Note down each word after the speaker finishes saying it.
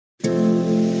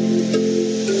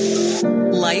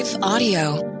Life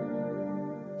Audio.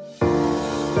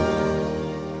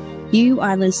 You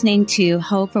are listening to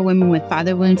Hope for Women with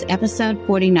Father Wounds, episode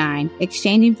 49,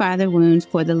 Exchanging Father Wounds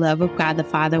for the Love of God the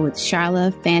Father with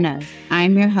Charla Fanos.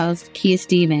 I'm your host, Kia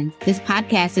Stevens. This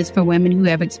podcast is for women who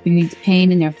have experienced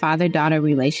pain in their father-daughter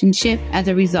relationship as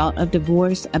a result of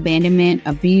divorce, abandonment,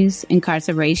 abuse,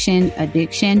 incarceration,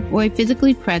 addiction, or a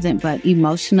physically present but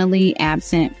emotionally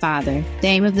absent father. The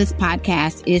aim of this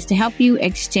podcast is to help you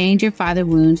exchange your father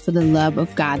wounds for the love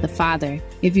of God the Father.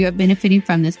 If you are benefiting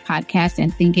from this podcast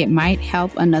and think it might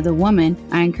help another woman,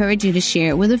 I encourage you to share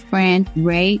it with a friend,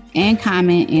 rate and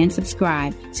comment and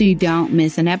subscribe so you don't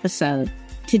miss an episode.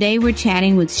 Today we're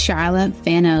chatting with Charla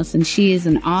Fanos, and she is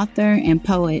an author and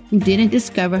poet who didn't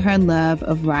discover her love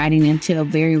of writing until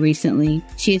very recently.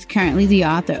 She is currently the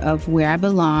author of Where I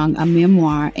Belong, a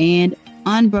memoir, and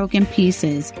Unbroken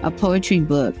Pieces, a poetry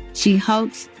book. She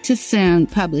hopes to soon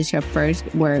publish her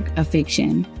first work of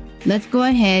fiction. Let's go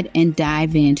ahead and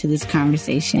dive into this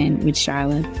conversation with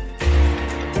Charla.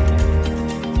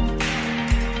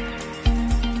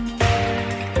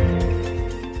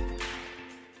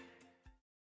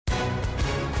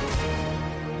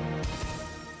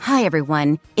 Hi,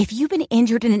 everyone. If you've been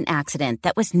injured in an accident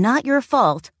that was not your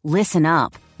fault, listen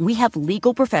up. We have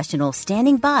legal professionals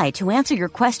standing by to answer your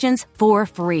questions for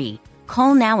free.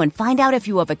 Call now and find out if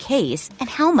you have a case and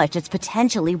how much it's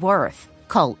potentially worth.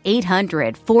 Call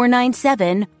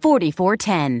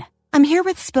 800-497-4410. I'm here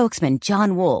with spokesman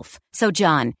John Wolf. So,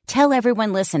 John, tell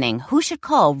everyone listening who should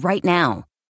call right now.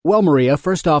 Well, Maria,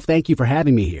 first off, thank you for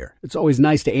having me here. It's always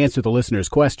nice to answer the listeners'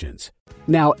 questions.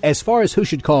 Now, as far as who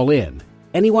should call in,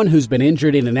 anyone who's been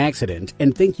injured in an accident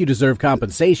and think you deserve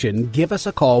compensation, give us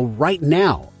a call right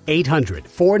now.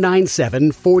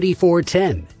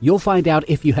 800-497-4410. You'll find out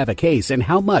if you have a case and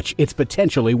how much it's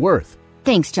potentially worth.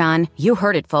 Thanks, John. You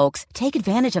heard it, folks. Take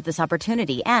advantage of this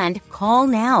opportunity and call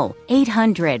now.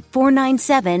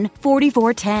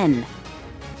 800-497-4410.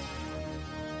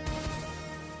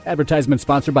 Advertisement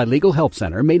sponsored by Legal Help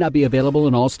Center. May not be available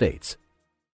in all states.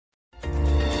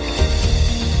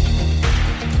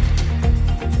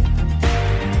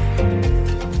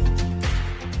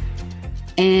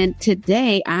 And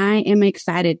today I am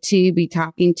excited to be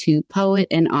talking to poet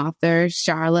and author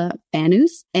Charla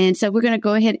Fanos. And so we're going to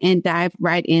go ahead and dive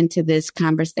right into this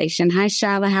conversation. Hi,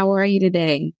 Charla. How are you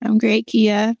today? I'm great,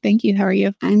 Kia. Thank you. How are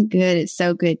you? I'm good. It's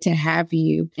so good to have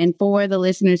you. And for the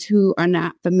listeners who are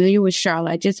not familiar with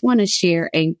Charla, I just want to share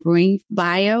a brief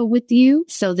bio with you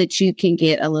so that you can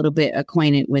get a little bit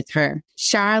acquainted with her.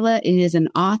 Charla is an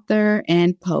author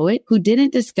and poet who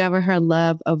didn't discover her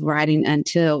love of writing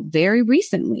until very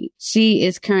recently. She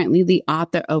is currently the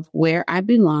author of Where I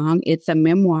Belong. It's a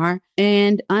memoir,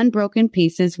 and Unbroken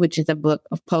Pieces, which is a book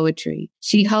of poetry.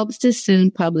 She hopes to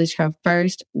soon publish her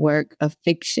first work of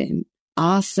fiction.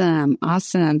 Awesome.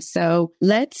 Awesome. So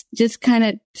let's just kind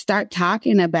of start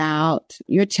talking about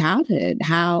your childhood.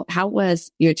 How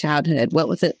was your childhood? What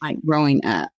was it like growing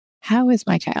up? How was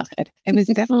my childhood? It was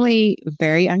definitely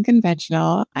very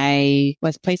unconventional. I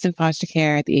was placed in foster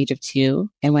care at the age of 2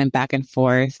 and went back and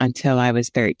forth until I was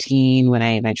 13 when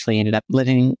I eventually ended up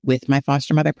living with my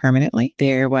foster mother permanently.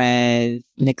 There was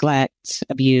neglect,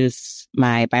 abuse.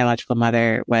 My biological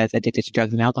mother was addicted to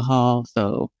drugs and alcohol.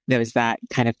 So there was that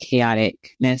kind of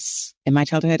chaoticness in my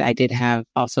childhood. I did have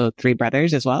also 3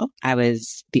 brothers as well. I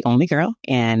was the only girl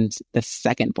and the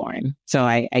second born. So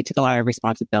I took a lot of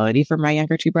responsibility for my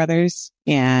younger 2 brothers.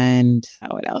 And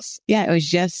what else? Yeah,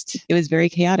 it was very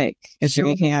chaotic. It's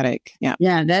very chaotic. Yeah.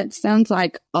 Yeah, that sounds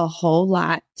like a whole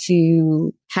lot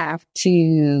to have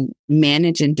to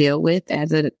manage and deal with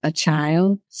as a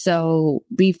child. So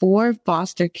before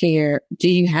foster care, do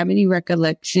you have any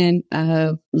recollection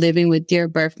of living with your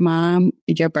birth mom,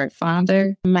 your birth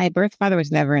father? My birth father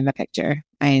was never in the picture.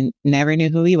 I never knew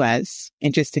who he was.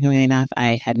 Interestingly enough,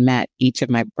 I had met each of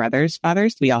my brother's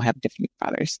fathers. We all have different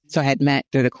fathers. So I had met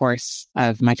through the course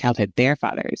of my childhood their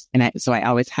fathers. And so I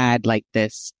always had like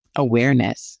this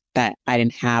awareness that I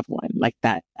didn't have one, like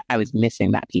that I was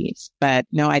missing that piece. But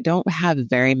no, I don't have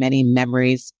very many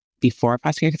memories before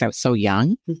foster care because I was so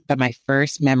young. But my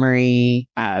first memory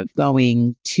of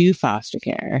going to foster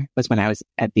care was when I was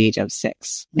at the age of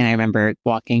 6. And I remember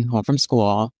walking home from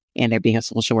school and there being a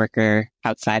social worker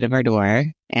outside of our door,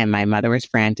 and my mother was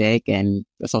frantic, and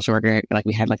the social worker, like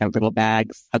we had like a little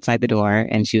bag outside the door,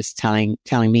 and she was telling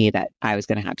me that I was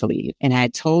going to have to leave. And I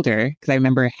had told her, because I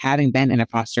remember having been in a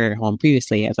foster home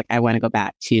previously, I was like, I want to go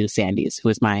back to Sandy's, who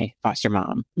was my foster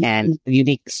mom. And the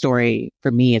unique story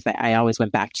for me is that I always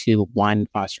went back to one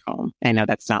foster home. I know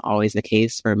that's not always the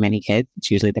case for many kids.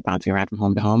 It's usually they're bouncing around from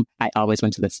home to home. I always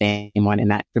went to the same one.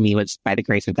 And that for me was by the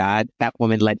grace of God. That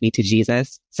woman led me to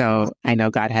Jesus. So I know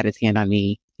God had his hand on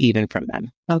me even from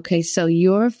then. Okay, so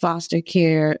your foster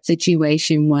care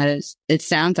situation was, it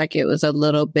sounds like it was a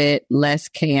little bit less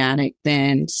chaotic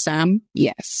than some.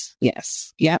 Yes.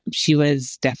 Yep. She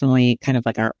was definitely kind of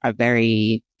like a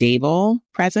very stable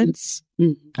presence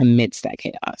amidst that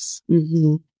chaos.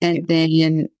 Mm-hmm. And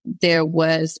then there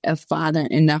was a father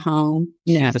in the home.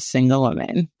 Yeah, a single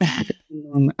woman.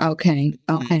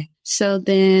 Okay. So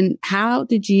then how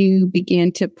did you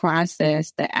begin to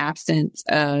process the absence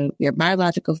of your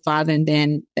biological father and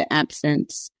then the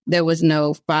absence? There was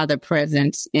no father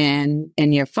presence in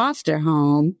your foster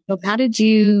home. So how did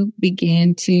you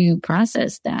begin to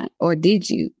process that? Or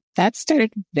did you? That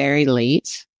started very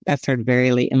late.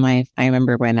 In life. I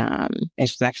remember when, it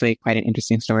was actually quite an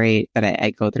interesting story that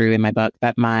I go through in my book,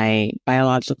 but my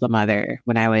biological mother,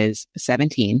 when I was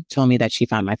 17, told me that she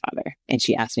found my father, and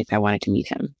she asked me if I wanted to meet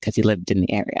him because he lived in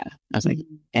the area. I was like,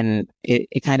 and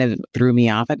it kind of threw me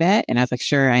off a bit. And I was like,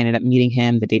 sure. I ended up meeting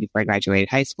him the day before I graduated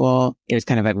high school. It was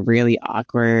kind of a really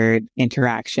awkward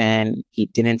interaction. He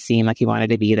didn't seem like he wanted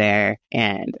to be there.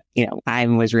 And, I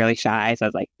was really shy. So I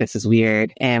was like, this is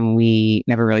weird. And we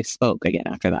never really spoke again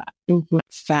after that.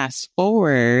 Fast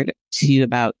forward to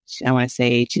about, I want to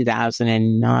say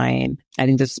 2009. I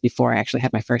think this was before I actually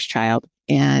had my first child.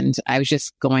 And I was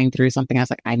just going through something. I was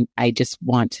like, I just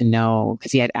want to know,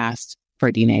 because he had asked for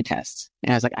a DNA test.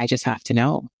 And I was like, I just have to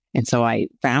know. And so I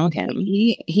found him.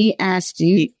 He asked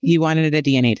you? He wanted a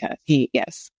DNA test.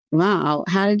 Yes. Wow.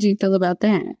 How did you feel about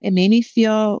that? It made me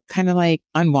feel kind of like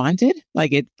unwanted.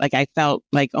 Like I felt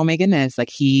like, oh my goodness, like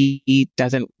he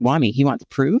doesn't want me. He wants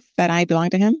proof that I belong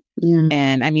to him. Yeah.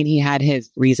 And I mean, he had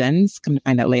his reasons, come to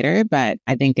find out later, but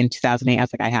I think in 2008, I was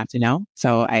like, I have to know.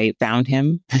 So I found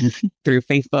him through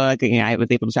Facebook. I was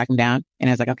able to track him down, and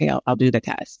I was like, okay, I'll do the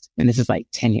test. And this is like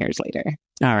 10 years later.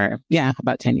 Or yeah,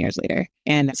 about 10 years later.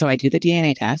 And so I do the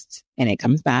DNA test, and it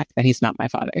comes back that he's not my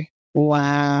father.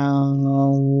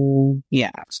 Wow.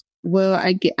 Yeah. Well,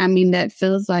 I mean, that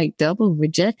feels like double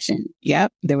rejection.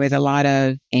 Yep. There was a lot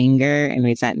of anger and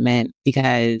resentment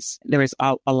because there was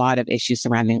a lot of issues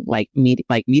surrounding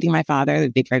meeting my father the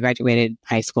day before I graduated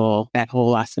high school. That whole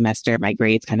last semester, my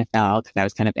grades kind of fell because I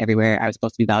was kind of everywhere. I was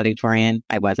supposed to be valedictorian.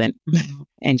 I wasn't.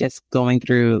 And just going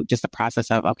through just the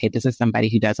process of, okay, this is somebody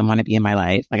who doesn't want to be in my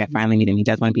life. Like I finally meet him. He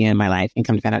does want to be in my life, and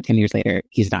come to find out 10 years later,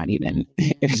 he's not even.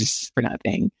 It was just for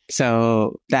nothing.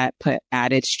 So that put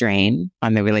added strain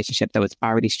on the relationship that was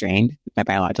already strained with my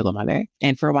biological mother.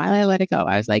 And for a while, I let it go.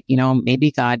 I was like,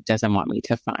 maybe God doesn't want me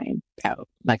to find out.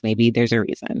 Like maybe there's a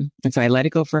reason. And so I let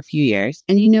it go for a few years.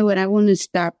 And you know what? I want to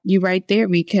stop you right there,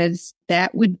 because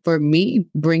that would, for me,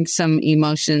 bring some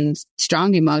emotions,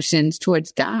 strong emotions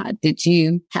towards God. Did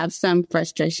you have some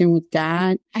frustration with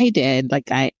God? I did.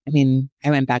 I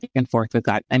went back and forth with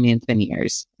God. I mean, it's been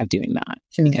years of doing that.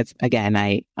 Sure. Because again,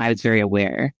 I was very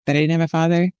aware that I didn't have a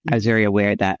father. I was very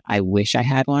aware that I wish I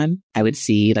had one. I would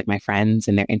see like my friends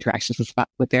and their interactions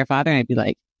with their father, and I'd be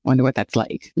like, wonder what that's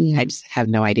like. Yeah. I just have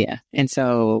no idea. And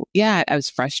so, yeah, I was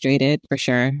frustrated for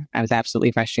sure. I was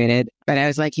absolutely frustrated, but I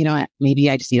was like, you know what? Maybe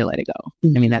I just need to let it go.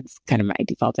 I mean, that's kind of my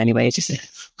default anyway. It's just,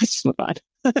 let's just move on.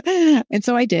 And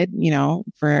so I did,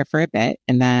 for a bit.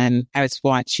 And then I was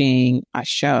watching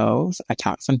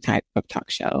some type of talk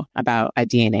show about a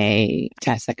DNA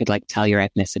test that could tell your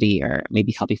ethnicity or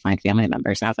maybe help you find family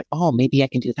members. And I was like, oh, maybe I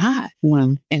can do that.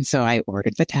 Wow. And so I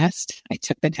ordered the test. I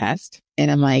took the test, and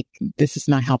I'm like, this is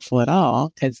not helpful at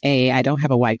all because I don't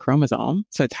have a Y chromosome.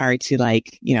 So it's hard to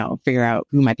figure out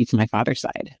who might be from my father's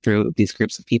side through these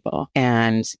groups of people.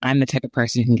 And I'm the type of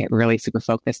person who can get really super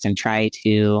focused and try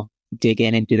to dig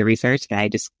in and do the research. And I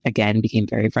just, again, became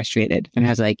very frustrated. And I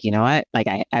was like, you know what?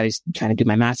 I was trying to do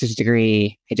my master's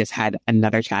degree. I just had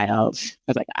another child. I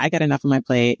was like, I got enough on my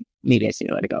plate. Maybe I just need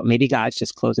to let it go. Maybe God's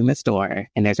just closing this door,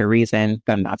 and there's a reason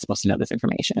that I'm not supposed to know this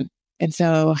information. And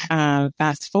so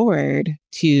fast forward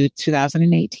to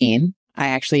 2018, I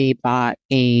actually bought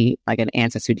an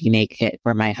Ancestry DNA kit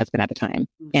for my husband at the time.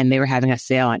 And they were having a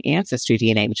sale on Ancestry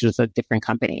DNA, which was a different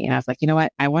company. And I was like, you know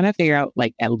what? I want to figure out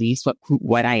at least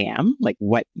what I am,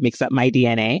 what makes up my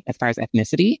DNA as far as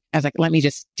ethnicity. I was like, let me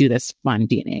just do this fun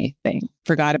DNA thing.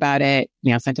 Forgot about it,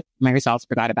 sent my results,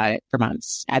 forgot about it for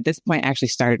months. At this point, I actually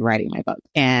started writing my book.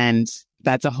 And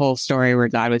that's a whole story where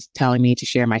God was telling me to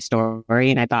share my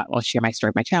story. And I thought, well, share my story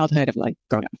of my childhood, of like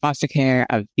growing up in foster care,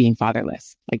 of being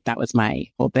fatherless. Like that was my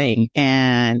whole thing.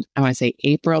 And I want to say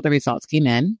April, the results came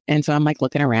in. And so I'm like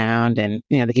looking around and,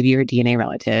 they give you your DNA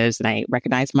relatives. And I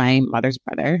recognized my mother's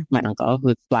brother, my uncle,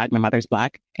 who's Black, my mother's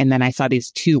Black. And then I saw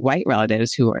these 2 white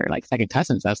relatives who were like second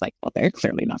cousins. I was like, well, they're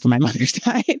clearly not from my mother's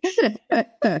side.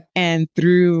 And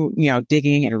through,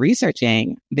 digging and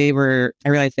researching, I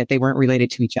realized that they weren't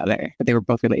related to each other, but they were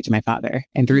both related to my father.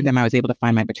 And through them, I was able to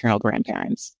find my paternal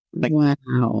grandparents. Like,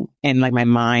 wow. And like my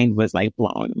mind was like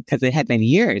blown because it had been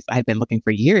years. I had been looking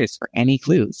for years for any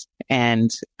clues. And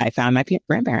I found my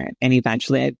grandparent. And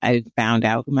eventually I found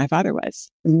out who my father was.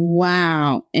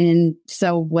 Wow. And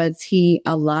so was he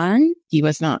alive? He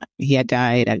was not. He had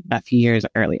died a few years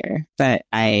earlier. But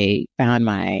I found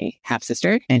my half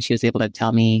sister and she was able to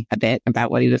tell me a bit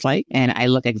about what he was like. And I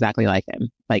look exactly like him.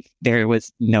 Like there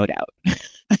was no doubt.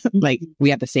 Like we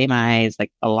have the same eyes,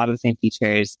 like a lot of the same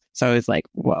features. So it was like,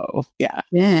 whoa. Yeah.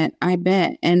 Yeah, I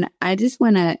bet. And I just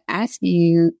want to ask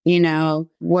you,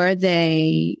 were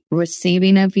they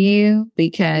receiving of you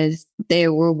because they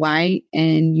were white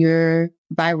and you're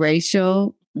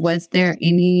biracial? Was there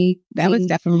any? That was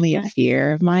definitely a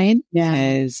fear of mine. Yeah.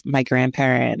 Because my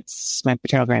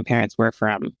paternal grandparents were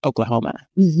from Oklahoma.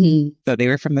 Mm-hmm. So they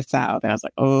were from the South. And I was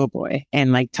like, oh boy.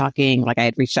 And like talking, like I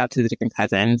had reached out to the different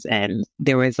cousins and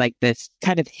there was like this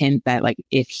kind of hint that like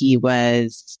if he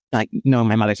was like, no,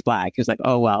 my mother's Black. He was like,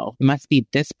 oh, well, it must be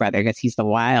this brother because he's the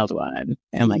wild one.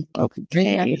 And I'm like,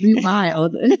 okay.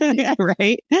 Wild.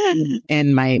 Right.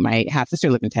 And my half sister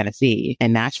lived in Tennessee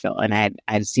in Nashville. And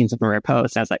I'd seen some of her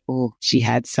posts. I was like, oh, she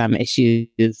had some issues.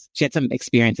 She had some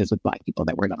experiences with Black people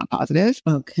that were not positive.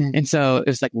 Okay. And so it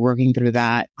was like working through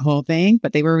that whole thing,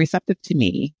 but they were receptive to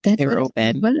me. They were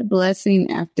open. What a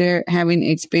blessing after having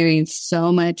experienced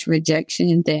so much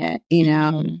rejection that,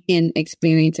 in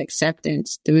experience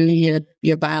acceptance through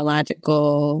your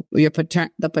biological,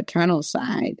 the paternal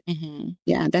side. Mm-hmm.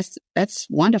 Yeah, that's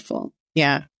wonderful.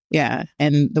 Yeah. Yeah.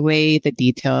 And the way the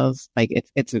details, like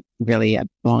it's really a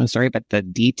long story, but the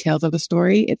details of the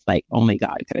story, it's like only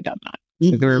God could have done that.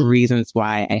 Mm-hmm. There were reasons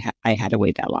why I had to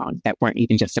wait that long that weren't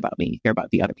even just about me. They're about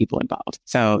the other people involved.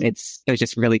 So it was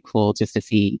just really cool just to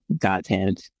see God's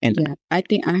hand in that.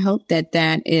 I hope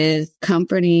that is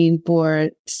comforting for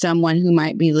someone who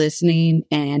might be listening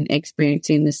and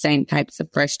experiencing the same types of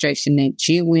frustration that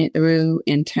you went through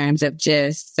in terms of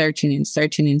just searching and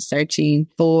searching and searching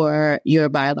for your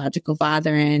biological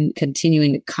father and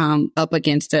continuing to come up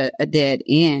against a dead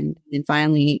end and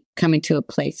finally coming to a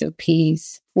place of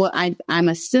peace. Well, I'm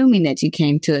assuming that you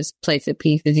came to a place of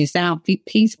peace because you sound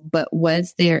peace, but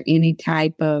was there any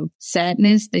type of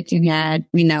sadness that you had,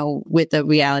 with the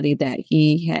reality that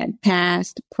he had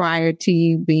passed prior to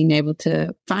you being able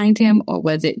to find him? Or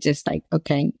was it just like,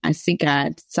 okay, I see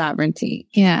God's sovereignty?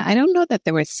 Yeah, I don't know that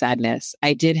there was sadness.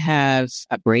 I did have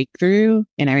a breakthrough.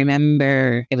 And I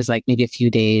remember it was like maybe a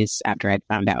few days after I'd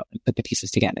found out and put the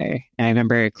pieces together. And I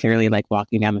remember clearly like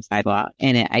walking down the sidewalk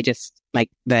and I just like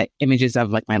the images of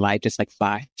like my life just like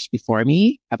flashed before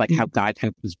me of like how God kind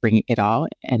of was bringing it all.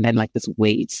 And then like this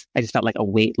weight, I just felt like a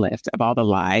weight lift of all the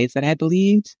lies that I had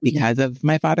believed because of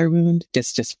my father wound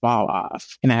just fall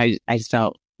off. And I just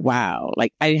felt, wow,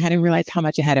 like I hadn't realized how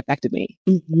much it had affected me.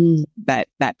 Mm-hmm.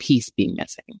 That piece being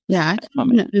missing. Yeah, I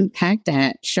want to unpack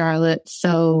that, Charlotte.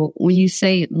 So when you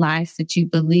say lies that you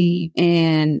believe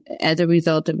and as a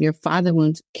result of your father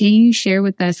wounds, can you share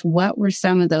with us what were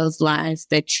some of those lies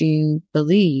that you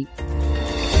believed?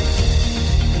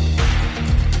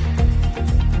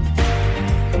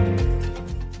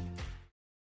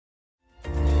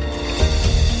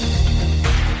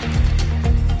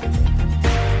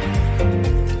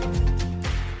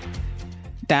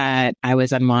 That I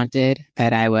was unwanted,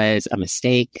 that I was a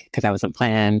mistake because I was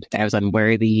unplanned, that I was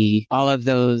unworthy, all of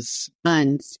those.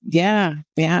 Puns. Yeah.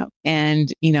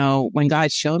 And, when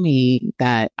God showed me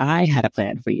that I had a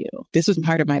plan for you, this was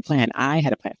part of my plan. I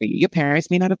had a plan for you. Your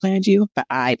parents may not have planned you, but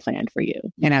I planned for you.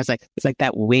 And I was like, it's like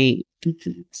that weight.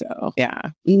 So, yeah.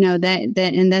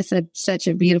 And that's such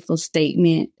a beautiful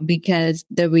statement because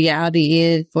the reality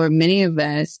is for many of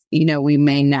us, we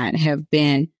may not have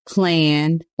been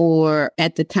planned or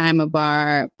at the time of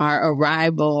our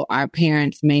arrival, our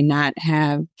parents may not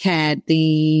have had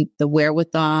the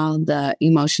wherewithal, the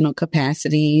emotional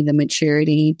capacity, the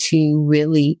maturity to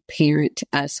really parent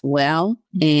us well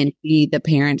and be the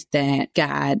parents that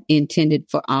God intended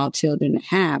for all children to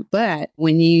have. But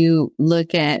when you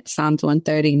look at Psalm Psalms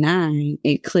 139,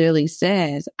 it clearly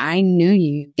says, I knew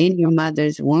you in your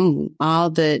mother's womb. All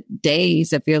the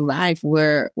days of your life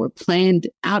were planned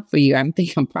out for you. I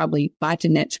think I'm probably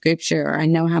botching that scripture, or I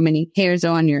know how many hairs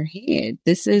are on your head.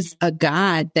 This is a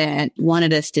God that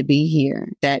wanted us to be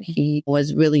here, that he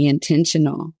was really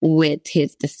intentional with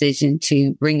his decision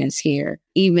to bring us here.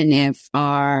 Even if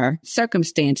the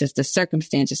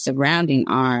circumstances surrounding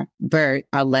our birth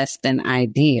are less than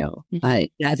ideal,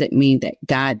 it doesn't mean that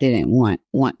God didn't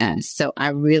want us. So I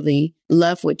really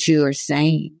love what you are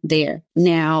saying there.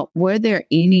 Now, were there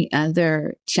any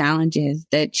other challenges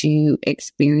that you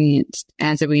experienced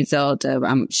as a result of,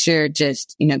 I'm sure,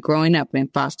 just, growing up in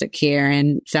foster care,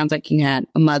 and sounds like you had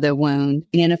a mother wound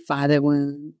and a father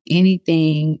wound,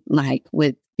 anything like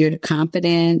with your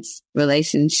confidence,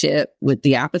 relationship with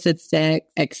the opposite sex,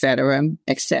 et cetera,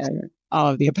 et cetera? All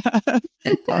of the above.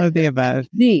 All of the above.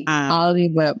 All of the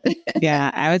above. Yeah,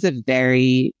 I was a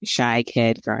very shy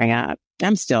kid growing up.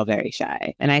 I'm still very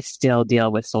shy, and I still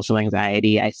deal with social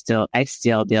anxiety. I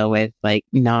still deal with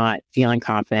not feeling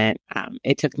confident.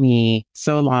 It took me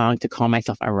so long to call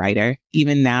myself a writer.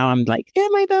 Even now I'm like,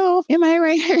 am I though? Am I a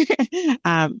writer?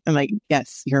 I'm like,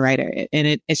 yes, you're a writer.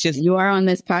 And it's just, you are on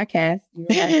this podcast.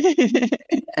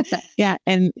 Yeah.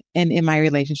 And in my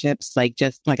relationships,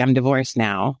 I'm divorced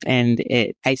now, and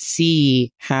I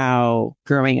see how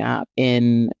growing up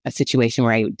in a situation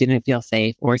where I didn't feel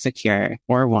safe or secure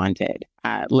or wanted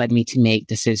led me to make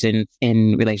decisions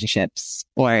in relationships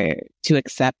or to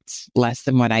accept less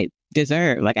than what I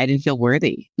deserve. I didn't feel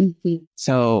worthy. Mm-hmm.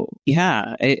 So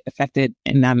yeah, it affected,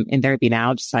 and I'm in therapy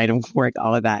now, just trying to work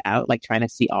all of that out, trying to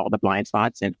see all the blind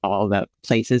spots and all the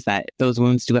places that those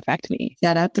wounds do affect me.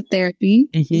 Shout out to therapy.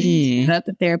 Mm-hmm. Shout out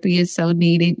to therapy is so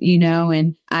needed,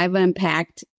 and I've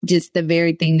unpacked just the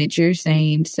very thing that you're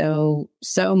saying so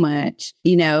much.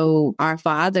 Our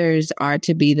fathers are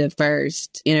to be the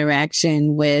first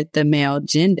interaction with the male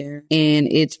gender. And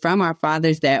it's from our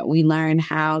fathers that we learn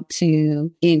how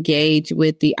to engage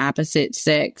with the opposite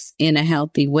sex in a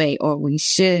healthy way, or we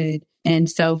should. And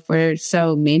so for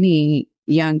so many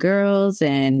young girls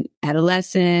and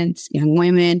adolescents, young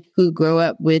women who grow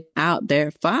up without their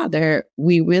father,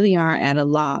 we really are at a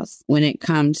loss when it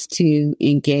comes to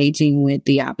engaging with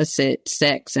the opposite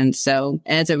sex. And so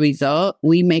as a result,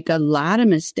 we make a lot of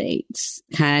mistakes,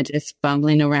 kind of just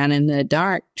fumbling around in the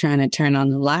dark, trying to turn on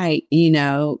the light,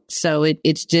 so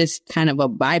it's just kind of a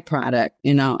byproduct,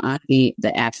 of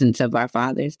the absence of our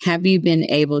fathers. Have you been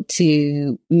able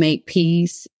to make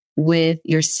peace with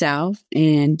yourself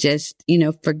and just,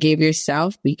 forgive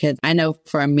yourself? Because I know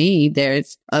for me,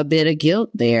 there's a bit of guilt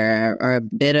there, or a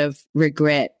bit of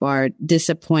regret or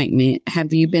disappointment.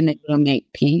 Have you been able to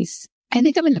make peace? I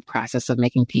think I'm in the process of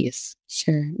making peace.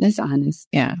 Sure. That's honest.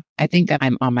 Yeah. I think that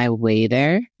I'm on my way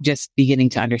there, just beginning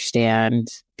to understand,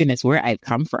 goodness, where I've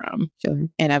come from. Sure.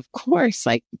 And of course,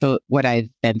 what I've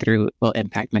been through will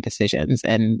impact my decisions.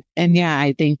 And yeah,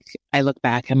 I think I look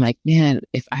back, I'm like, man,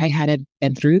 if I hadn't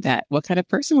been through that, what kind of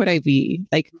person would I be?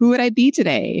 Who would I be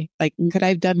today? Could I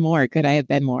have done more? Could I have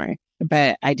been more?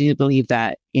 But I do believe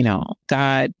that,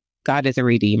 God is a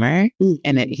redeemer,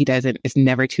 and it's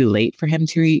never too late for him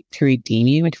to redeem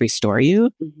you and to restore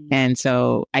you. Mm-hmm. And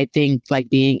so I think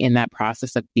being in that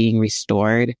process of being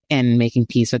restored and making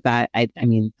peace with that,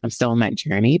 I'm still on that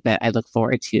journey, but I look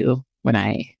forward to when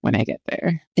I get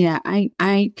there. Yeah,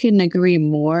 I couldn't agree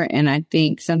more. And I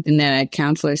think something that a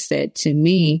counselor said to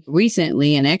me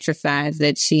recently, an exercise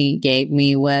that she gave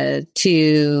me, was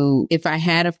if I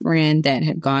had a friend that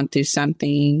had gone through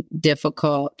something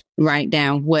difficult, write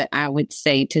down what I would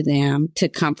say to them to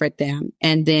comfort them.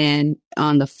 And then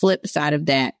on the flip side of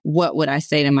that, what would I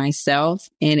say to myself?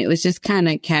 And it was just kind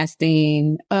of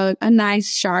casting a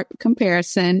nice, sharp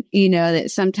comparison, that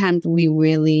sometimes we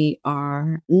really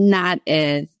are not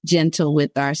as gentle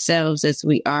with ourselves as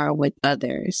we are with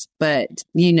others. But,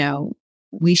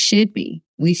 we should be.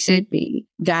 We should be.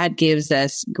 God gives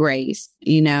us grace,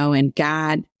 and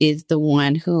God is the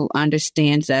one who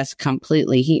understands us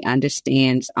completely. He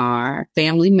understands our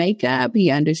family makeup. He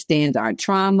understands our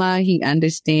trauma. He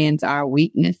understands our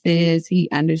weaknesses. He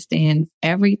understands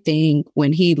everything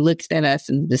when he looks at us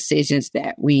and the decisions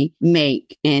that we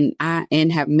make and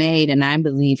have made. And I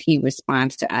believe he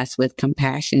responds to us with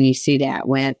compassion. You see that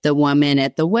with the woman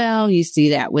at the well. You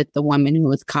see that with the woman who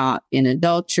was caught in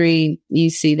adultery.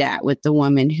 You see that with the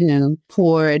woman who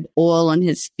poured oil on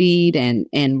his feet and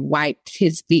wiped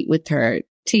his feet with her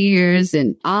tears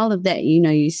and all of that.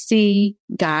 You see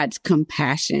God's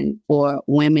compassion for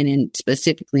women, and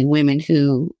specifically women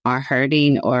who are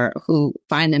hurting or who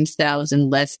find themselves in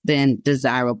less than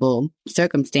desirable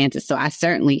circumstances. So I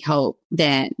certainly hope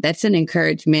that that's an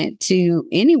encouragement to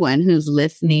anyone who's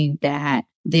listening, that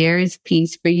there is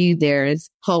peace for you. There is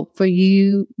hope for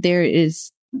you. There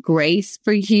is grace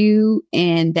for you,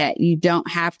 and that you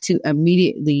don't have to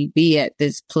immediately be at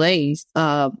this place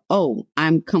of, oh,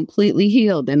 I'm completely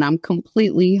healed and I'm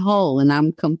completely whole and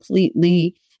I'm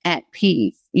completely at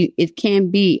peace. It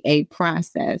can be a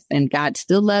process, and God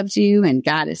still loves you, and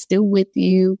God is still with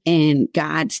you, and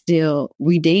God still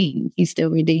redeems. He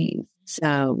still redeems.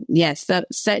 So yes,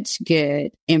 such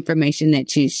good information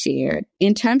that you shared.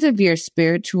 In terms of your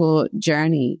spiritual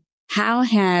journey, how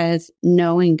has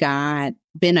knowing God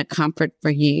been a comfort for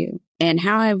you? And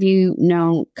how have you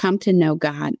come to know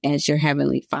God as your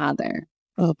Heavenly Father?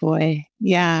 Oh boy.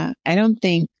 Yeah. I don't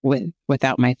think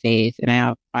without my faith, and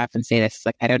I often say this,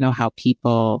 like, I don't know how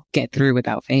people get through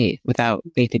without faith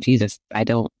in Jesus. I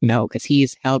don't know, because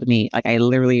he's held me, like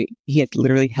he has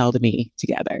literally held me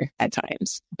together at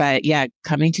times. But yeah,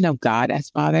 coming to know God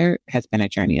as Father has been a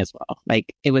journey as well.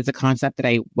 Like, it was a concept that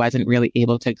I wasn't really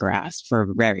able to grasp for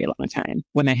a very long time.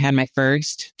 When I had my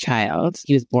first child,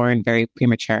 he was born very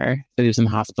premature. So he was in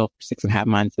the hospital for 6.5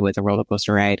 months. It was a roller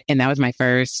coaster ride. And that was my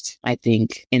first, I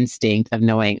think, instinct of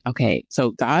knowing, okay,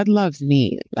 so God loves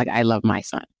me like I love my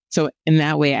son. So in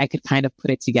that way, I could kind of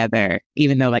put it together,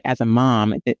 even though like as a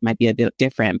mom, it might be a bit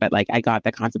different, but like I got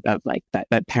the concept of like that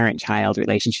parent-child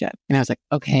relationship. And I was like,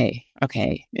 okay.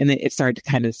 And it started to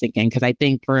kind of sink in, because I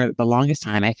think for the longest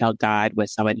time, I felt God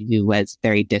was someone who was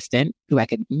very distant, who I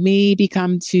could maybe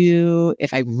come to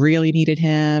if I really needed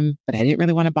him, but I didn't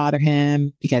really want to bother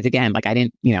him because, again, like I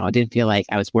didn't feel like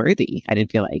I was worthy. I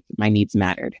didn't feel like my needs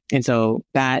mattered. And so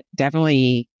that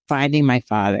definitely, finding my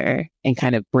Father and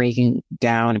kind of breaking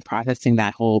down and processing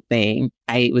that whole thing,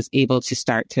 I was able to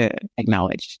start to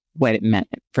acknowledge what it meant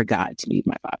for God to be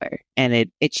my Father. And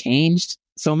it changed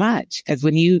so much, because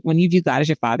when you view God as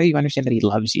your Father, you understand that he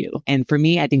loves you. And for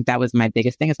me, I think that was my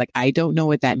biggest thing. It's like, I don't know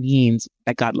what that means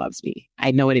that God loves me.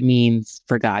 I know what it means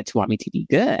for God to want me to be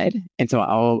good. And so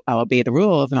I'll obey the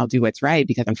rules and I'll do what's right,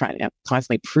 because I'm trying to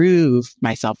constantly prove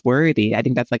myself worthy. I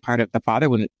think that's like part of the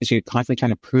fatherhood, is you're constantly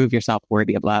trying to prove yourself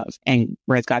worthy of love. And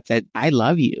whereas God said, I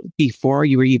love you before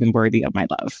you were even worthy of my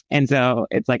love. And so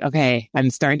it's like, okay, I'm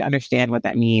starting to understand what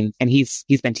that means. And he's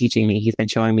been teaching me, he's been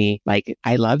showing me like,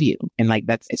 I love you. And like,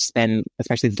 it's been,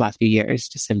 especially these last few years,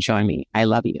 just him showing me, I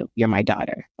love you. You're my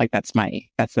daughter. Like that's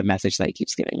the message that he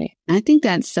keeps giving me. I think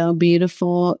that's so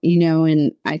beautiful,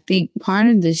 and I think part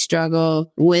of the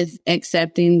struggle with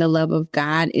accepting the love of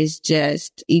God is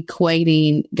just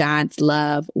equating God's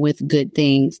love with good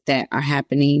things that are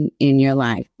happening in your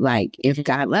life. Like, if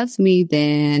God loves me,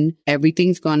 then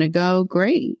everything's going to go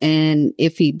great. And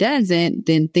if he doesn't,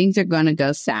 then things are going to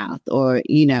go south,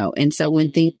 and so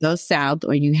when things go south,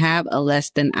 or you have a less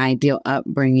than ideal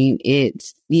upbringing,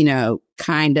 it's,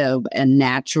 kind of a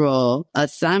natural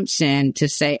assumption to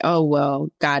say, oh, well,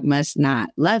 God must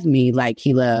not love me like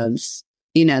he loves,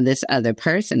 this other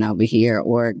person over here,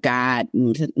 or God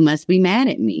must be mad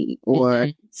at me, or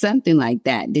something like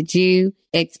that. Did you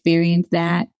experience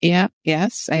that? Yeah.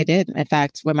 Yes, I did. In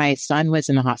fact, when my son was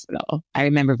in the hospital, I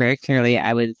remember very clearly,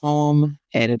 I was home.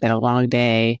 It had been a long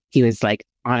day. He was like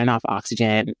on and off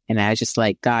oxygen. And I was just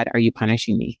like, God, are you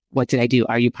punishing me? What did I do?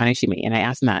 Are you punishing me? And I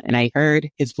asked him that, and I heard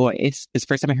his voice. This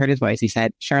first time I heard his voice, he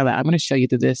said, Charlotte, I'm going to show you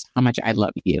through this how much I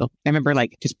love you. I remember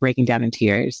like just breaking down in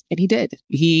tears, and he did.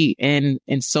 He, in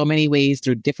so many ways,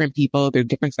 through different people, through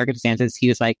different circumstances, he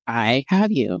was like, I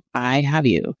have you. I have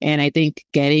you. And I think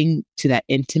getting to that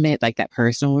intimate, like that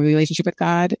personal relationship with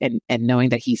God, and knowing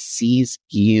that he sees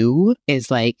you is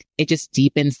like, it just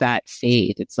deepens that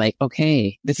faith. It's like,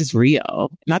 okay, this is real.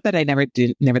 Not that I never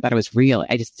thought it was real.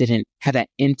 I just didn't have that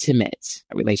intimate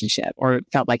relationship, or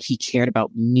felt like he cared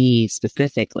about me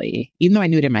specifically, even though I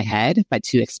knew it in my head, but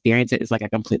to experience it is like a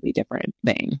completely different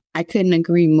thing. I couldn't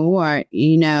agree more.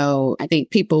 I think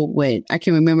I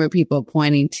can remember people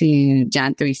pointing to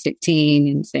John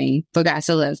 3:16 and saying, for God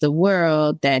so loves the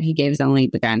world that he gave his only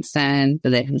begotten son,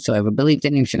 so that whosoever believes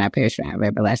in him should not perish but have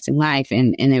everlasting life.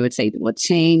 And they would say, well,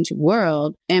 change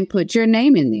world and put your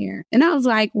name in there. And I was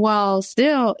like, well,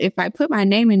 still, if I put my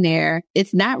name in there,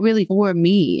 it's not really for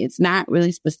me. It's not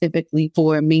really specifically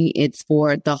for me. It's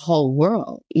for the whole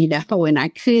world, and I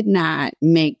could not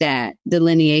make that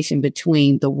delineation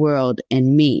between the world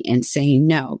and me and saying,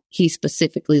 no, he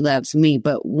specifically loves me.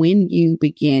 But when you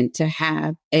begin to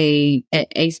have a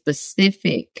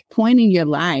specific point in your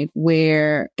life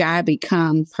where God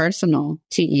becomes personal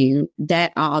to you,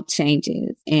 that all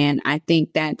changes. And I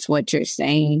think that's what you're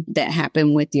saying that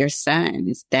happened with your son,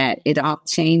 is that it all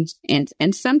changed.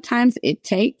 And sometimes it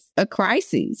takes a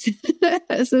crisis.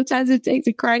 Sometimes it takes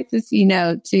a crisis,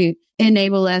 to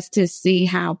enable us to see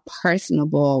how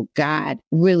personable God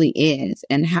really is,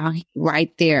 and how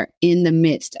right there in the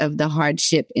midst of the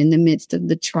hardship, in the midst of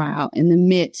the trial, in the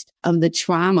midst of the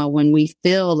trauma, when we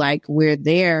feel like we're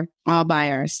there all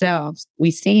by ourselves,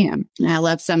 we see him. And I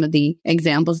love some of the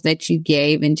examples that you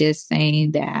gave, and just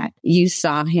saying that you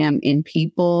saw him in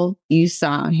people, you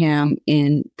saw him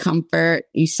in comfort,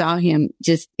 you saw him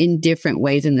just in different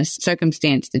ways in the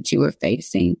circumstance that you were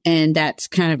facing. And that's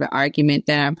kind of an argument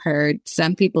that I've heard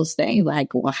some people say,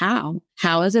 like, well,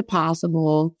 how is it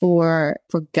possible for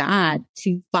God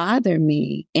to father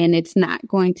me? And it's not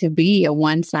going to be a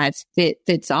one size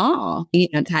fits all,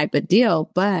 type of deal.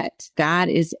 But God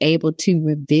is able to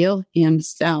reveal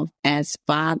himself as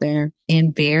Father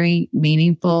in very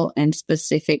meaningful and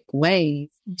specific ways.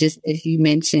 Just as you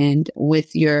mentioned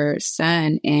with your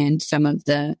son and some of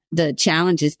the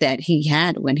challenges that he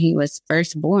had when he was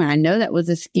first born. I know that was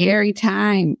a scary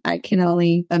time. I can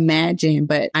only imagine,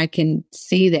 but I can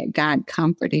see that God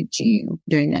comforted you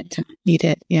during that time. He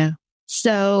did. Yeah.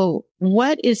 So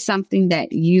what is something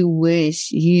that you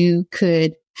wish you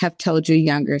could have told your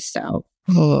younger self?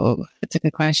 Oh, that's a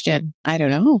good question. I don't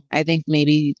know. I think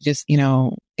maybe just,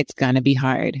 it's going to be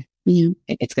hard. Yeah.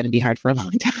 It's going to be hard for a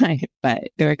long time, but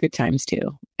there are good times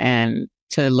too. And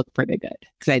to look for the good.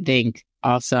 Because I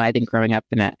think growing up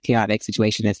in a chaotic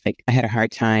situation is like, I had a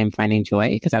hard time finding joy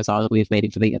because I was always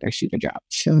waiting for the other shoe to drop.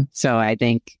 Sure. So I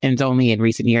think, and it's only in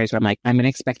recent years where I'm like, I'm going to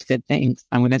expect good things.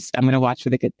 I'm going to watch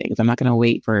for the good things. I'm not going to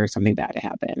wait for something bad to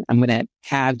happen. I'm going to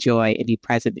have joy and be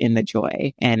present in the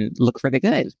joy and look for the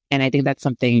good. And I think that's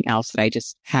something else that I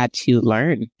just had to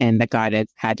learn, and that God has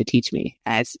had to teach me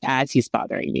as he's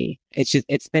fathering me.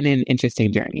 It's been an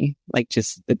interesting journey, like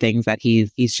just the things that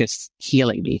he's just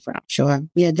healing me from. Sure.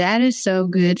 Yeah, that is so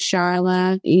good,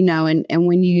 Sharla. And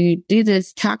when you do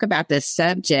this, talk about this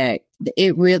subject,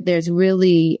 there's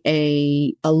really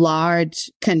a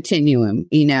large continuum.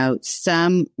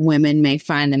 Some women may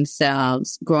find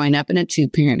themselves growing up in a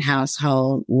 2-parent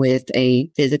household with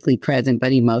a physically present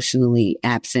but emotionally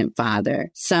absent father.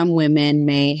 Some women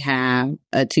may have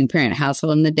a 2-parent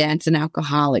household and the dad's an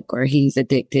alcoholic or he's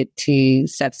addicted to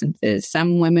substances.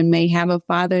 Some women may have a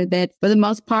father that's for the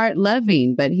most part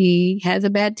loving, but he has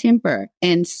a bad temper.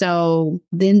 And so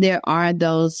then there are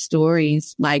those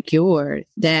stories like yours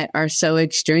that are so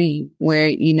extreme, where,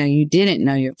 you didn't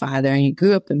know your father and you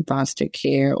grew up in foster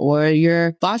care, or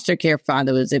your foster care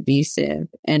father was abusive.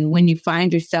 And when you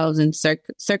find yourselves in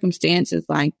circumstances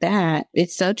like that,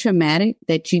 it's so traumatic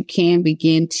that you can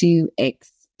begin to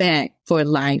expect for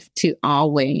life to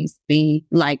always be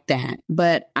like that.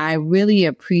 But I really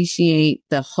appreciate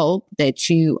the hope that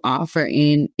you offer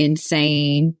in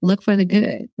saying, look for the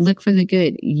good. Look for the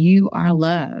good. You are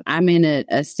loved. I'm in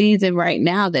a season right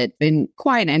now that's been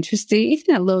quite interesting,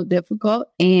 a little difficult,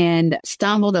 and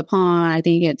stumbled upon, I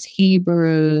think it's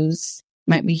Hebrews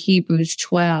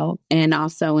 12, and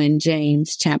also in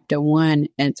James chapter 1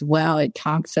 as well. It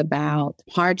talks about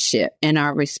hardship and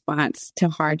our response to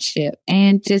hardship,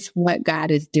 and just what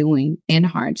God is doing in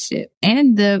hardship,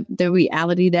 and the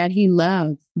reality that he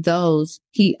loves those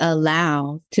he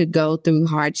allows to go through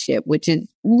hardship, which is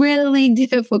really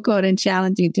difficult and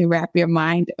challenging to wrap your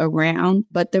mind around.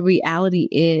 But the reality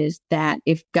is that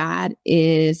if God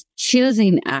is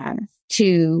choosing us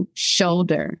to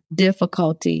shoulder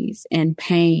difficulties and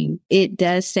pain, it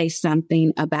does say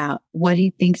something about what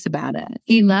he thinks about us.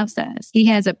 He loves us. He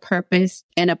has a purpose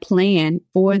and a plan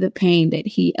for the pain that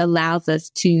he allows us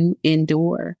to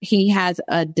endure. He has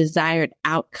a desired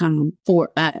outcome for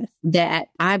us that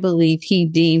I believe he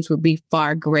deems would be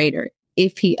far greater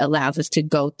if he allows us to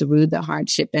go through the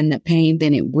hardship and the pain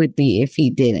than it would be if he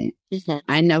didn't. Mm-hmm.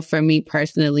 I know for me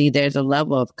personally, there's a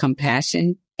level of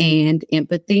compassion and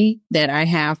empathy that I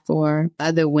have for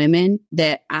other women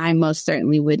that I most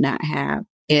certainly would not have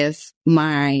if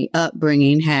my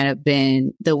upbringing had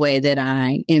been the way that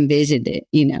I envisioned it,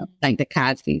 like the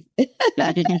Cosby,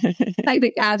 like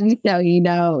the Cosby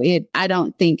show, I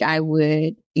don't think I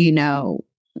would,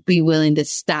 be willing to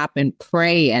stop and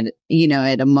pray at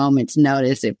a moment's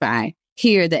notice if I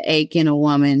hear the ache in a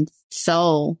woman's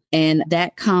soul. And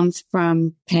that comes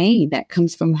from pain, that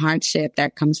comes from hardship,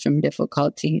 that comes from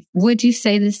difficulty. Would you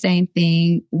say the same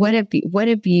thing? What have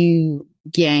you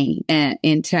gain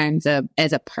in terms of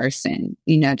as a person,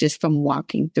 just from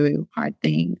walking through hard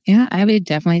things? Yeah, I would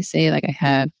definitely say like I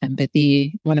have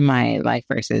empathy. One of my life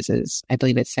verses is, I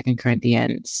believe it's 2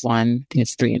 Corinthians 1, I think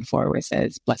it's 3 and 4, where it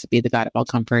says, "Blessed be the God of all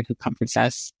comfort who comforts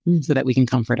us so that we can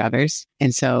comfort others."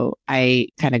 And so I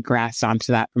kind of grasped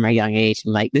onto that from a young age.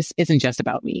 And like, this isn't just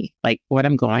about me. Like what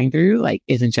I'm going through, like,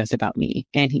 isn't just about me.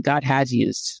 And God has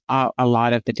used a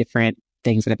lot of the different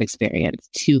things that I've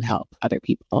experienced to help other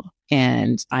people.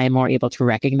 And I am more able to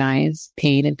recognize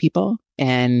pain in people.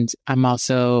 And I'm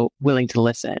also willing to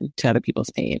listen to other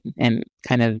people's pain and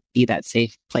kind of be that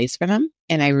safe place for them.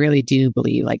 And I really do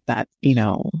believe like that,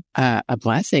 a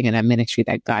blessing and a ministry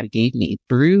that God gave me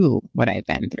through what I've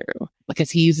been through,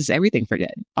 because he uses everything for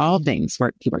good. All things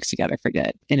he works together for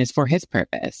good, and it's for his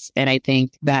purpose. And I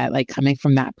think that like coming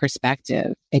from that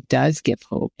perspective, it does give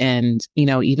hope. And,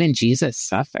 even Jesus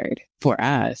suffered for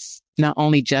us, not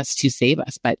only just to save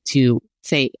us, but to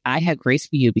say, I have grace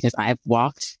for you because I've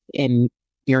walked in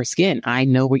your skin. I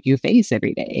know what you face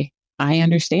every day. I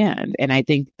understand. And I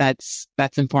think that's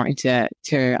important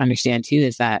to understand too,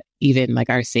 is that even like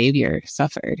our Savior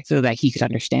suffered so that he could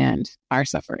understand our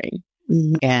suffering.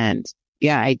 Mm-hmm. And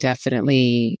yeah, I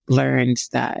definitely learned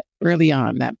that early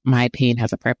on that my pain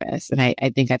has a purpose. And I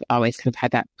think I've always kind of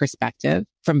had that perspective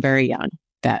from very young,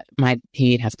 that my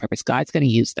pain has purpose. God's going to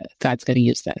use this. God's going to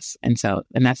use this. And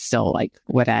that's still like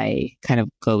what I kind of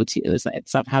go to, is that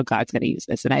somehow God's going to use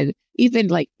this. And I've even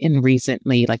like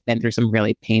recently been through some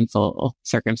really painful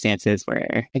circumstances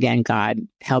where, again, God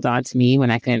held on to me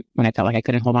when I felt like I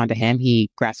couldn't hold on to him. He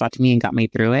grasped onto me and got me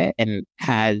through it, and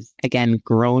has again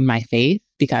grown my faith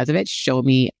because of it, showed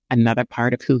me another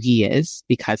part of who he is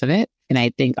because of it. And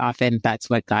I think often that's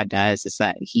what God does, is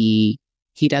that he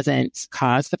doesn't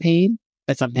cause the pain,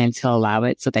 but sometimes he'll allow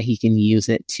it so that he can use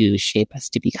it to shape us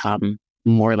to become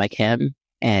more like him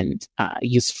and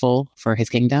useful for his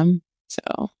kingdom.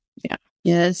 So, yeah.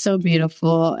 Yeah, it's so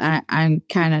beautiful. I'm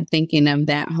kind of thinking of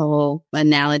that whole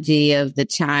analogy of the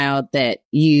child that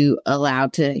you allow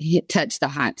to touch the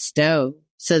hot stove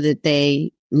so that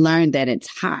they learn that it's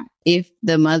hot. If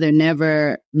the mother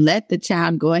never let the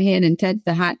child go ahead and touch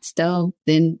the hot stove,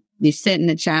 then you're setting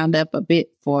the child up a bit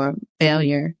for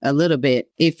failure, a little bit.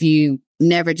 If you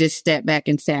never just step back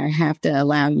and say, I have to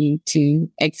allow you to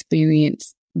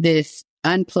experience this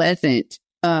unpleasant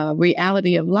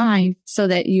reality of life so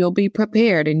that you'll be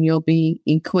prepared and you'll be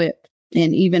equipped.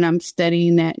 And even I'm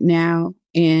studying that now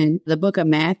in the book of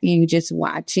Matthew, just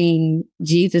watching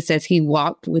Jesus as he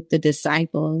walked with the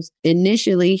disciples.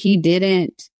 Initially, he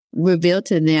didn't reveal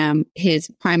to them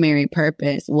his primary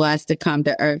purpose was to come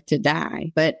to earth to die.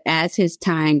 But as his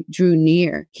time drew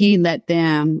near, he let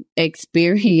them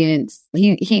experience,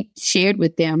 he shared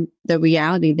with them the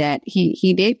reality that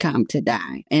he did come to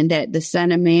die, and that the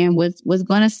Son of Man was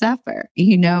going to suffer,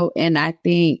 and I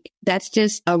think that's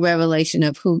just a revelation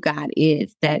of who God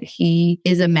is, that he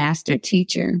is a master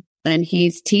teacher. And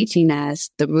he's teaching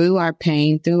us through our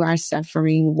pain, through our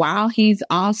suffering, while he's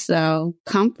also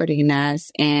comforting us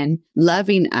and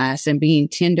loving us and being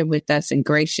tender with us and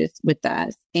gracious with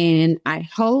us. And I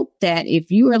hope that if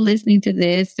you are listening to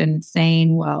this and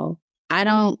saying, well, I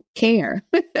don't care.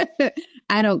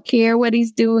 I don't care what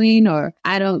he's doing, or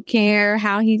I don't care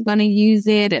how he's going to use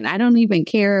it. And I don't even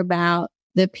care about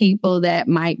the people that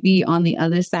might be on the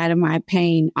other side of my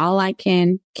pain. All I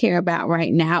can care about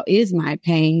right now is my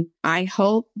pain. I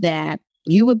hope that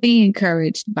you would be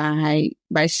encouraged by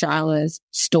Sharla's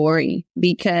story,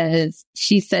 because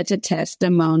she's such a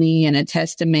testimony and a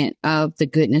testament of the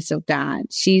goodness of God.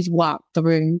 She's walked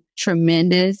through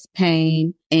tremendous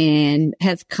pain and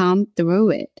has come through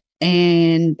it,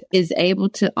 and is able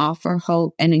to offer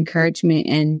hope and encouragement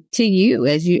and to you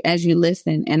as you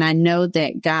listen. And I know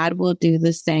that God will do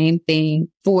the same thing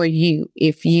for you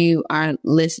if you are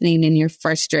listening and you're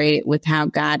frustrated with how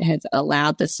God has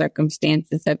allowed the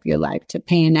circumstances of your life to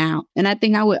pan out. And I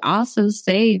think I would also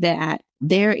say that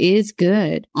there is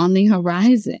good on the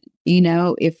horizon.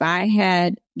 If I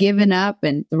had given up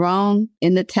and thrown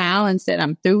in the towel and said,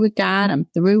 I'm through with God, I'm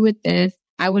through with this,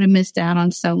 I would have missed out on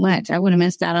so much. I would have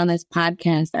missed out on this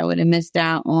podcast. I would have missed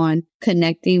out on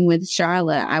connecting with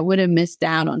Sharla. I would have missed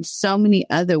out on so many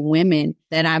other women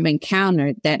that I've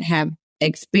encountered that have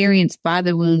experienced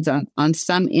father wounds on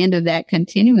some end of that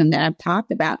continuum that I've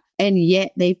talked about. And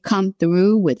yet they've come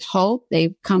through with hope.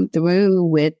 They've come through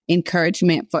with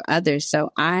encouragement for others.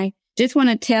 So I just want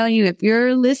to tell you, if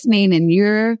you're listening and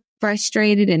you're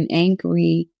frustrated and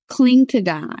angry, cling to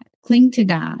God. Cling to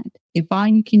God. If all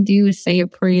you can do is say a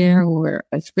prayer or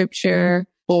a scripture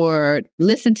or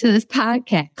listen to this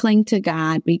podcast. Cling to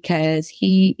God because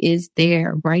He is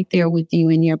there, right there with you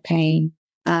in your pain.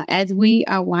 As we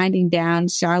are winding down,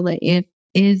 Charlotte,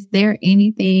 is there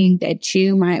anything that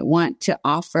you might want to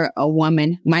offer a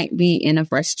woman who might be in a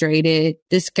frustrated,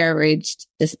 discouraged,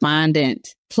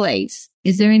 despondent place?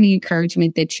 Is there any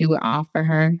encouragement that you would offer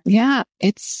her? Yeah,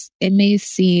 it may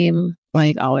seem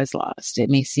like all is lost. It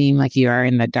may seem like you are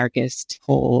in the darkest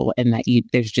hole and that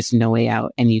there's just no way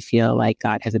out and you feel like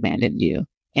God has abandoned you.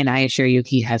 And I assure you,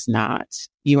 He has not.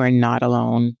 You are not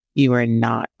alone. You are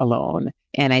not alone.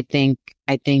 And I think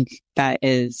that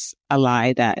is a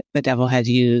lie that the devil has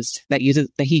used, that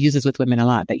he uses with women a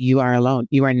lot, that you are alone.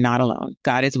 You are not alone.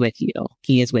 God is with you.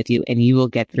 He is with you and you will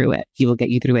get through it. He will get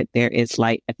you through it. There is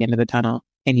light at the end of the tunnel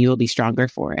and you will be stronger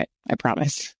for it. I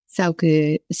promise. So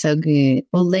good. So good.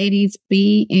 Well, ladies,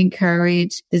 be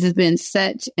encouraged. This has been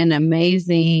such an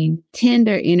amazing,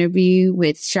 tender interview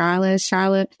with Charlotte.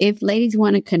 Charlotte, if ladies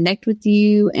want to connect with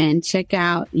you and check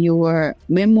out your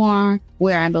memoir,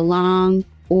 Where I Belong,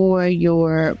 or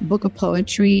your book of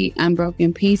poetry,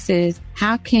 Unbroken Pieces,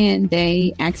 how can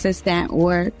they access that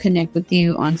or connect with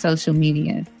you on social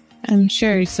media?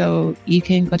 Sure. So you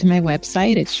can go to my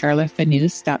website. It's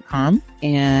charlottefanoose.com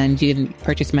and you can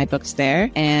purchase my books there.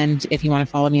 And if you want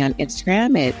to follow me on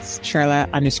Instagram, it's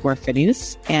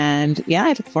Charlotte_Fanoose. And yeah, I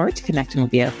look forward to connecting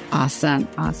with you. Awesome.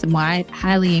 Awesome. Well, I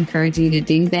highly encourage you to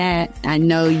do that. I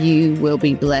know you will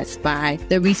be blessed by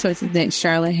the resources that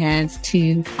Charlotte has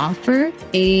to offer.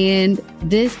 And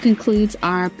this concludes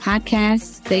our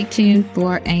podcast. Stay tuned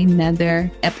for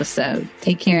another episode.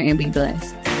 Take care and be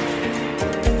blessed.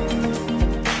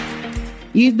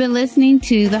 You've been listening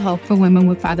to the Hope for Women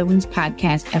with Father Wounds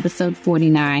podcast, episode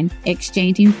 49,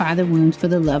 Exchanging Father Wounds for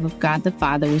the Love of God the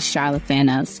Father with Charlotte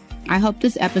Fanouse. I hope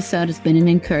this episode has been an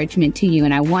encouragement to you,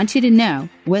 and I want you to know,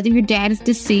 whether your dad is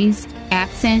deceased,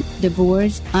 absent,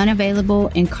 divorced, unavailable,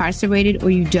 incarcerated, or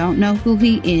you don't know who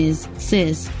he is,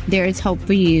 sis, there is hope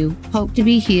for you. Hope to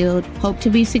be healed, hope to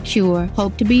be secure,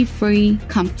 hope to be free,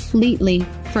 completely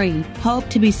free, hope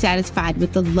to be satisfied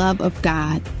with the love of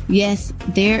God. Yes,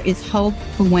 there is hope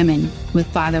for women with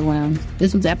father wounds.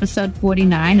 This was episode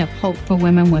 49 of Hope for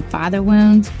Women with Father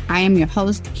Wounds. I am your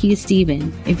host, Kia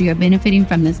Stevens. If you're benefiting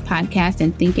from this podcast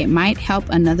and think it might help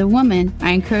another woman,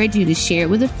 I encourage you to share it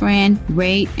with a friend,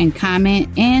 rate and comment,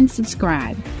 and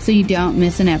subscribe so you don't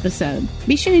miss an episode.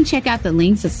 Be sure to check out the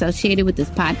links associated with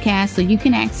this podcast so you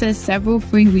can access several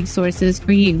free resources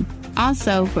for you.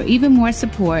 Also, for even more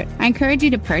support, I encourage you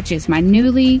to purchase my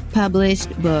newly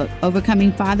published book,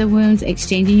 Overcoming Father Wounds,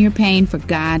 Exchanging Your Pain for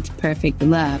God's Perfect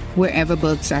Love, wherever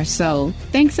books are sold.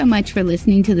 Thanks so much for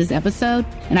listening to this episode,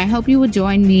 and I hope you will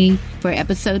join me for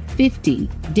episode 50,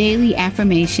 Daily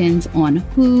Affirmations on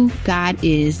Who God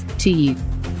Is to You.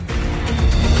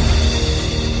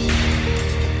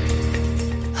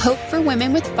 Hope for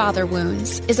Women with Father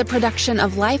Wounds is a production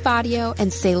of Life Audio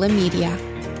and Salem Media.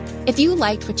 If you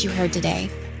liked what you heard today,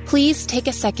 please take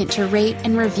a second to rate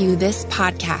and review this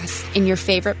podcast in your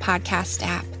favorite podcast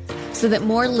app so that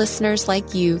more listeners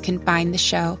like you can find the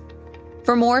show.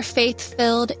 For more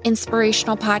faith-filled,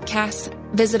 inspirational podcasts,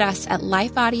 visit us at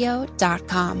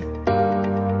lifeaudio.com.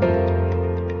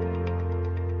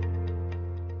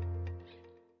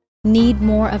 Need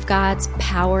more of God's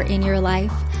power in your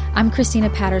life? I'm Christina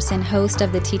Patterson, host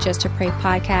of the Teach Us to Pray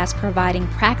podcast, providing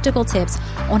practical tips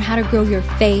on how to grow your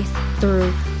faith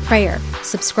through prayer.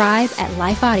 Subscribe at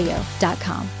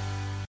lifeaudio.com.